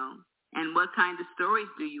 And what kind of stories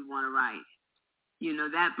do you want to write?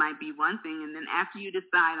 That might be one thing. And then after you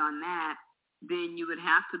decide on that, then you would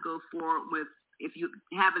have to go forward with, if you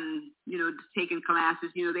haven't, taken classes,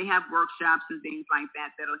 they have workshops and things like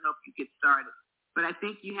that that'll help you get started. But I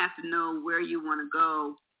think you have to know where you want to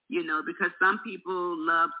go, because some people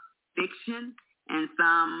love fiction and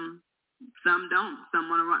some don't.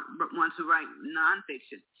 Some want to write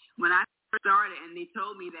nonfiction. When I first started, and they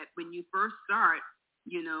told me that when you first start,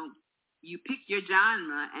 you pick your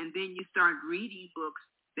genre and then you start reading books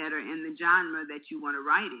that are in the genre that you want to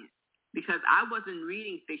write in. Because I wasn't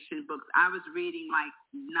reading fiction books. I was reading like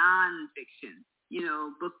nonfiction,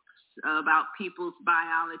 books about people's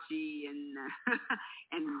biology and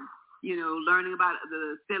and learning about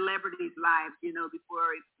the celebrities' lives, before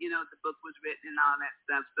the book was written and all that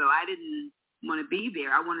stuff. So I didn't want to be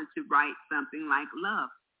there. I wanted to write something like love,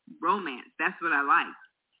 romance. That's what I like.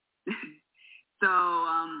 So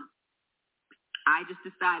I just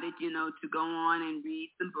decided, to go on and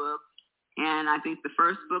read some books. And I think the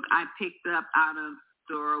first book I picked up out of the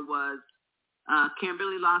store was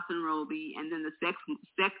Kimberly Lawson Roby, and then the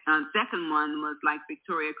second one was like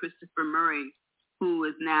Victoria Christopher Murray, who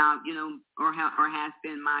is now, or has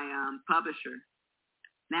been my publisher.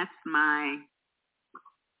 That's my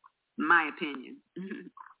opinion.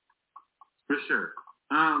 For sure.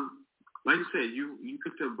 Like you said, you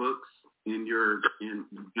picked up books in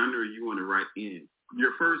genre you want to write in.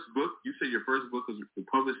 Your first book, you said your first book was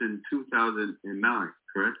published in 2009,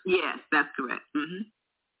 correct? Yes, that's correct. Mm-hmm.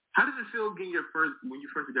 How did it feel when you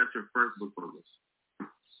first got your first book published?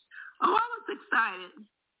 Oh, I was excited,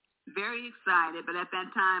 very excited. But at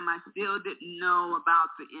that time, I still didn't know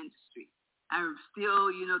about the industry. I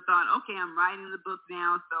still, thought, okay, I'm writing the book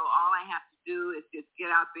now, so all I have to do is just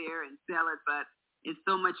get out there and sell it. But it's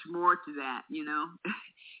so much more to that,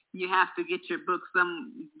 You have to get your book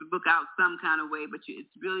out some kind of way, but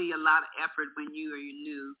it's really a lot of effort when you're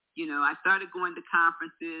new. I started going to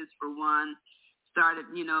conferences for one,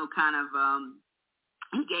 started, kind of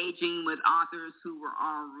engaging with authors who were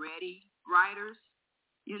already writers,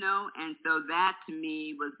 and so that to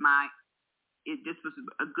me was this was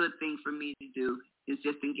a good thing for me to do, is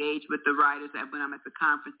just engage with the writers when I'm at the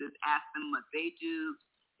conferences, ask them what they do,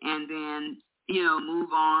 and then,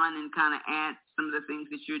 move on and kind of add some of the things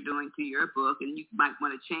that you're doing to your book, and you might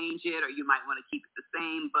want to change it or you might want to keep it the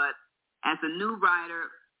same. But as a new writer,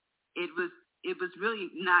 it was really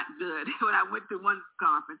not good. When I went to one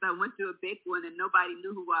conference, I went to a big one and nobody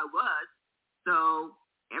knew who I was. So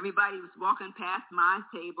everybody was walking past my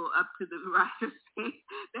table up to the writers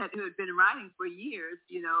that who had been writing for years,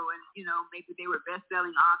 and maybe they were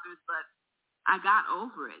best-selling authors, but I got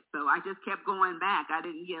over it. So I just kept going back. I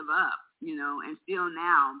didn't give up, and still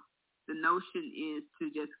now the notion is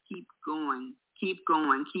to just keep going, keep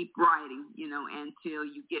writing, until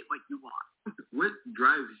you get what you want. What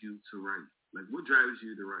drives you to write? Like, what drives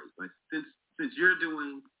you to write? Like, since you're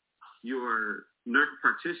doing your nurse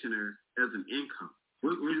practitioner as an income,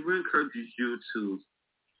 what encourages you to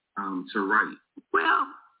write? Well,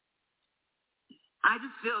 I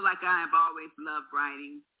just feel like I have always loved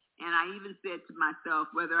writing. And I even said to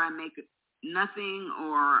myself, whether I make nothing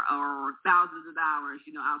or thousands of hours,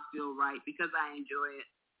 I'll still write because I enjoy it.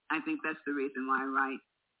 I think that's the reason why I write.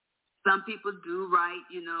 Some people do write,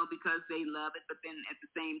 because they love it, but then at the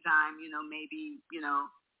same time,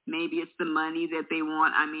 maybe it's the money that they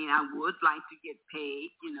want. I mean, I would like to get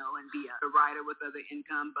paid, and be a writer with other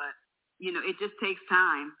income, but, it just takes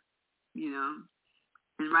time,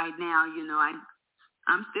 and right now,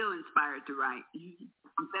 I'm still inspired to write.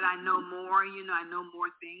 That I know more, I know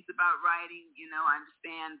more things about writing, I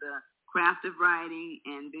understand the craft of writing,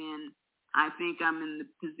 and then I think I'm in the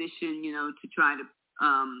position, to try to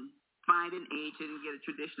find an agent and get a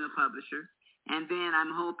traditional publisher. And then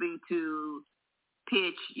I'm hoping to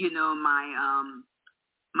pitch,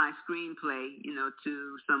 my screenplay, to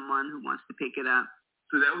someone who wants to pick it up.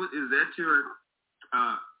 So is that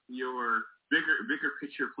your bigger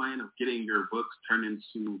picture plan of getting your books turned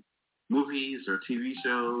into movies or TV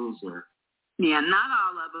shows or? Yeah, not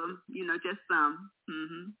all of them, just some.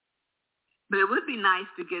 Mm-hmm. But it would be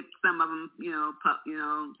nice to get some of them,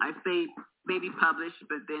 I say maybe published,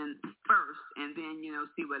 but then first, and then,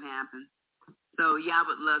 see what happens. So, yeah, I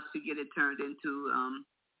would love to get it turned into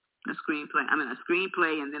a screenplay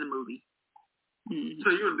and then a movie. Mm-hmm. So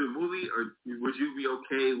you want to do a movie, or would you be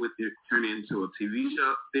okay with it turning into a TV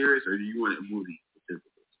show series, or do you want a movie?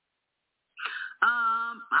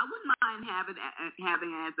 I wouldn't mind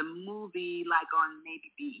having it as a movie, like on maybe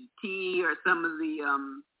BET or some of the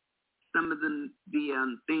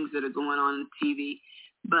things that are going on TV,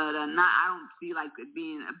 but I don't see like it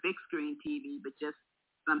being a big screen TV, but just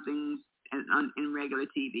something in regular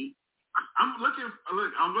TV. I'm looking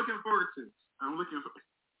forward to it.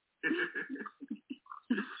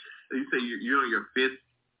 So you say you're on your 5th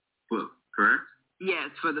book, correct? Yes,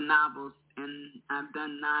 for the novels, and I've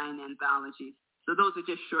done 9 anthologies. So those are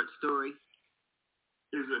just short stories.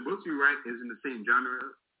 Is the books you write is in the same genre?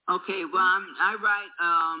 Okay, well, I write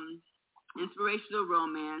inspirational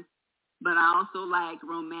romance, but I also like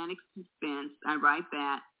romantic suspense. I write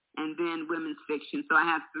that, and then women's fiction. So I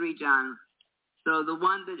have 3 genres. So the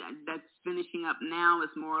one that's finishing up now is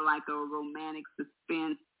more like a romantic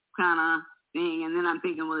suspense kind of thing. And then I'm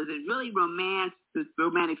thinking, well, is it really romantic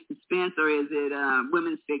suspense, or is it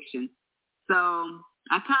women's fiction? So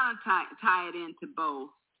I kind of tie it into both.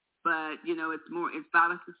 But, it's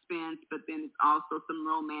about a suspense, but then it's also some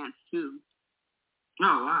romance too.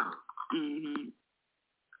 Oh, wow. Mm-hmm.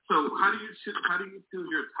 So how do you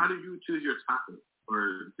choose your topic?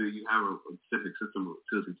 or do you have a specific system of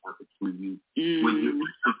choosing topics when you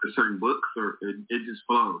come to certain books, or it just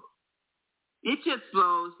flows? It just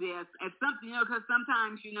flows, yes. It's something, because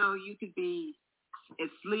sometimes, you could be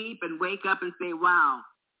asleep and wake up and say, wow.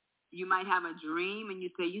 You might have a dream and you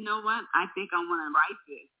say, you know what? I think I want to write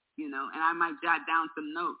this, and I might jot down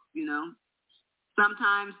some notes,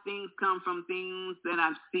 Sometimes things come from things that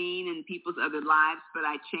I've seen in people's other lives, but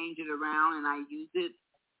I change it around and I use it.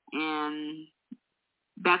 And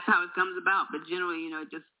that's how it comes about. But generally,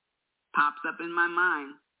 it just pops up in my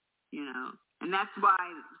mind, And that's why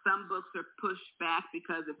some books are pushed back,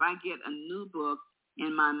 because if I get a new book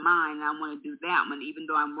in my mind, I want to do that one, even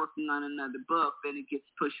though I'm working on another book, then it gets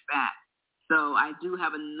pushed back. So I do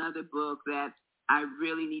have another book that I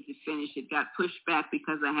really need to finish. It got pushed back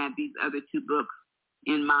because I had these other two books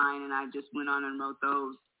in mind, and I just went on and wrote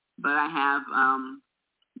those. But I have, I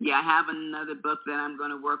have another book that I'm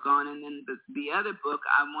going to work on, and then the other book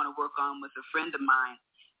I want to work on with a friend of mine,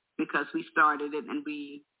 because we started it and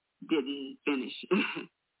we didn't finish.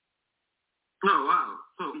 Oh, wow.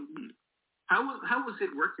 So how was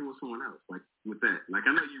it working with someone else, like with that? Like,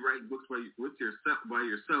 I know you write books by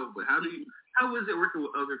yourself, but how is it working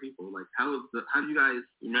with other people? Like, how do you guys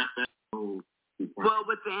map that whole part? Well,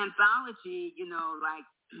 with the anthology, like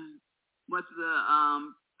what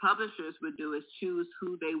the publishers would do is choose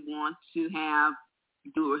who they want to have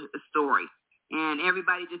do a story, and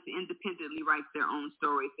everybody just independently writes their own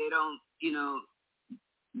stories. They don't,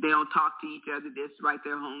 they don't talk to each other. They just write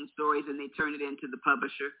their own stories and they turn it into the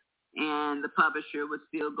publisher. And the publisher would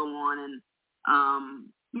still go on and,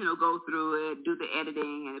 go through it, do the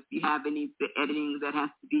editing. And if you have any editing that has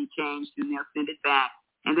to be changed, then they'll send it back.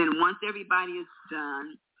 And then once everybody is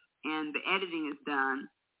done and the editing is done,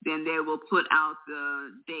 then they will put out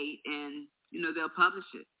the date and, they'll publish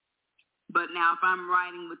it. But now if I'm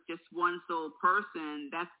writing with just one sole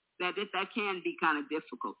person, that can be kind of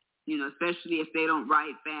difficult, especially if they don't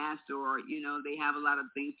write fast or, they have a lot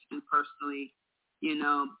of things to do personally.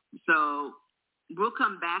 So we'll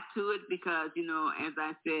come back to it because, as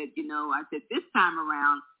I said, I said this time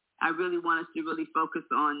around, I really want us to really focus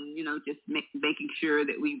on, just making sure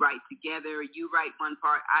that we write together. You write one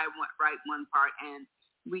part, I write one part, and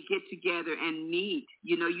we get together and meet.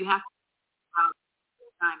 You have to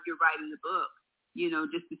time you're writing the book,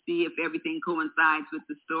 just to see if everything coincides with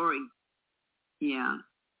the story. Yeah.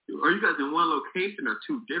 Are you guys in one location or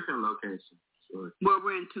two different locations? Well,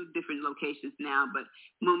 we're in two different locations now, but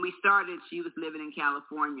when we started, she was living in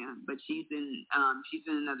California, but she's in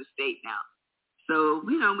another state now. So,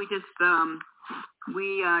 we just,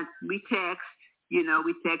 we text,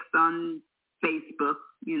 we text on Facebook,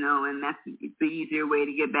 and that's the easier way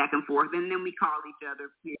to get back and forth. And then we call each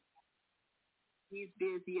other. He's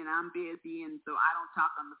busy and I'm busy, and so I don't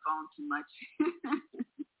talk on the phone too much.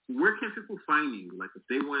 Where can people find you? Like, if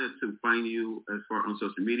they wanted to find you as far on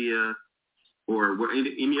social media, or what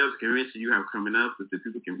any other convention you have coming up, that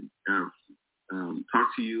people can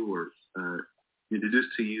talk to you or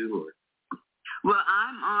introduce to you? Or well,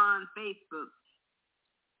 I'm on Facebook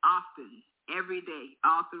often, every day,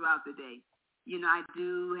 all throughout the day. I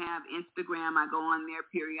do have Instagram. I go on there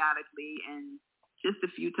periodically, and just a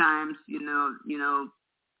few times,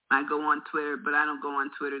 I go on Twitter, but I don't go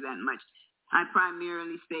on Twitter that much. I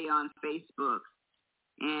primarily stay on Facebook,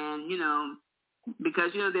 and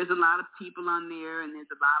because there's a lot of people on there, and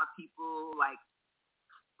there's a lot of people like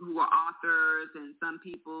who are authors, and some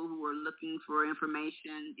people who are looking for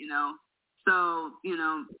information. So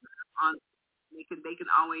they can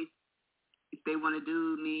always, if they want to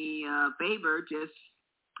do me a favor, just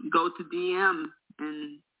go to DM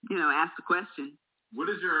and ask the question. What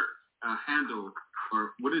is your handle,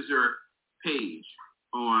 or what is your page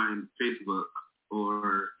on Facebook?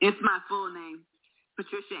 Or it's my full name,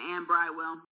 Patricia A. Bridewell.